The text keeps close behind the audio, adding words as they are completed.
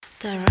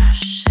The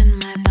rush in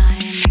my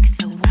body makes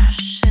the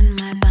rush in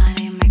my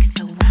body makes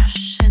the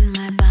rush in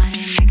my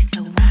body makes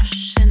the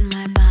rush in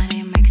my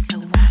body makes the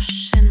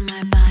rush in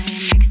my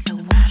body makes the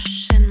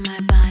rush in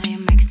my body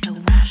makes the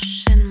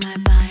rush in my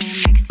body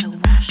makes the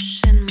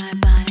rush in my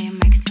body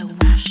makes the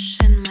rush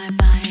in my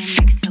body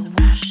makes the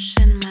rush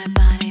in my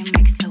body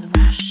makes the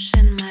rush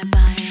in my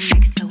body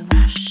makes the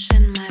rush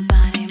in my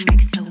body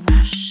makes the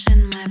rush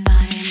in my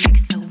body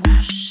makes the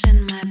rush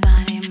in my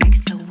body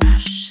makes the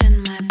rush in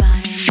my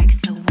body makes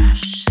the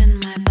rush in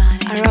my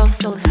body. Are all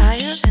souls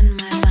higher? In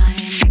my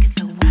body makes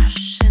the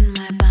rush in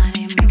my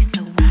body makes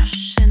the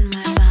rush in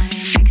my body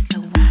makes the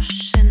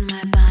rush in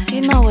my body.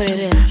 You know what it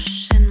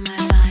is. In my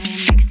body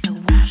makes the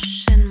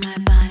rush in my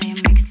body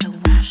makes the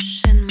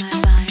rush in my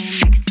body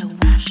makes the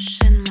rush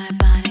in my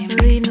body.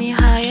 Lead me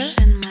higher.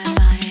 In my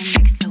body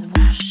makes the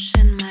rush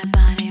in my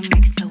body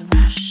makes the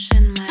rush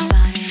in my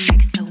body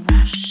makes the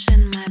rush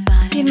in my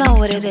body. You know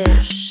what it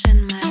is.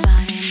 In my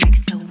body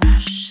makes the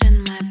rush in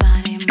my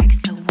body makes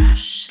the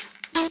rush.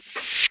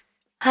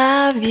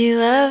 Have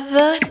you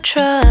ever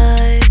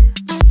tried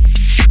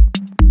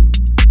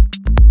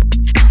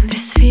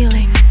this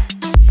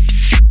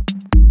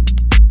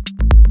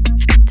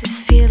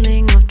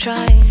feeling of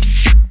trying?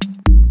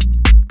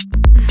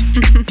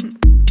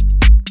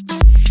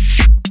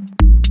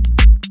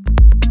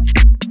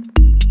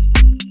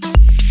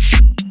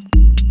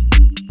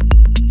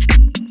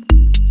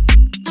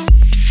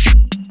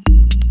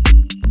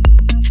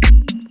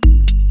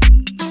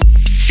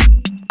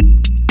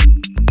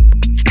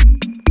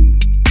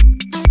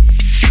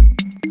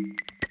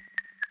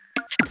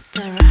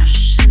 The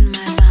rush in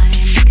my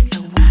body makes the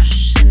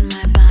rush in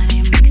my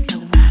body makes the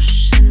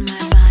rush in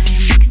my body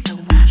makes the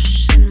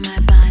rush in my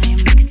body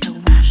makes the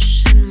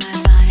rush in my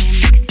body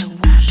makes the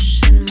rush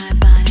in my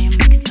body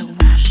makes the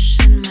rush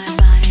in my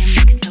body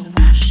makes the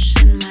rush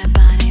in my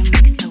body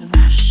makes the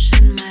rush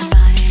in my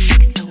body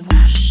makes the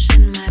rush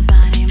in my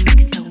body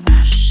makes the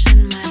rush in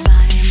my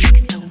body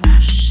makes the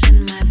rush in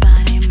my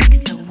body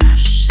makes the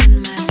rush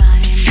in my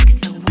body makes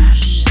the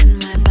rush in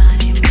my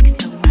body makes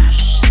the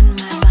rush in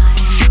my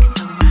body makes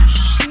the rush.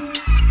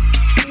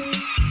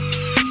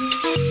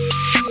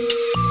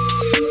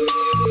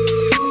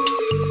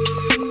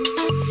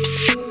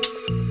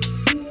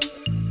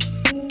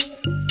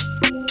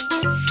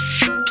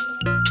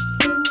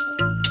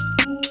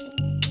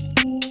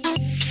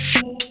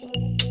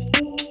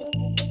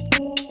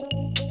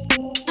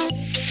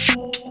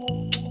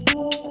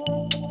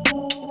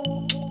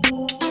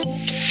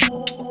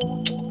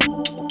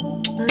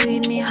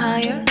 Lead me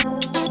higher.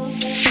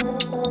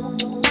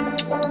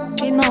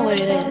 You know what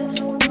it is.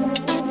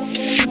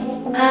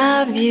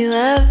 Have you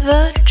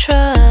ever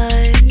tried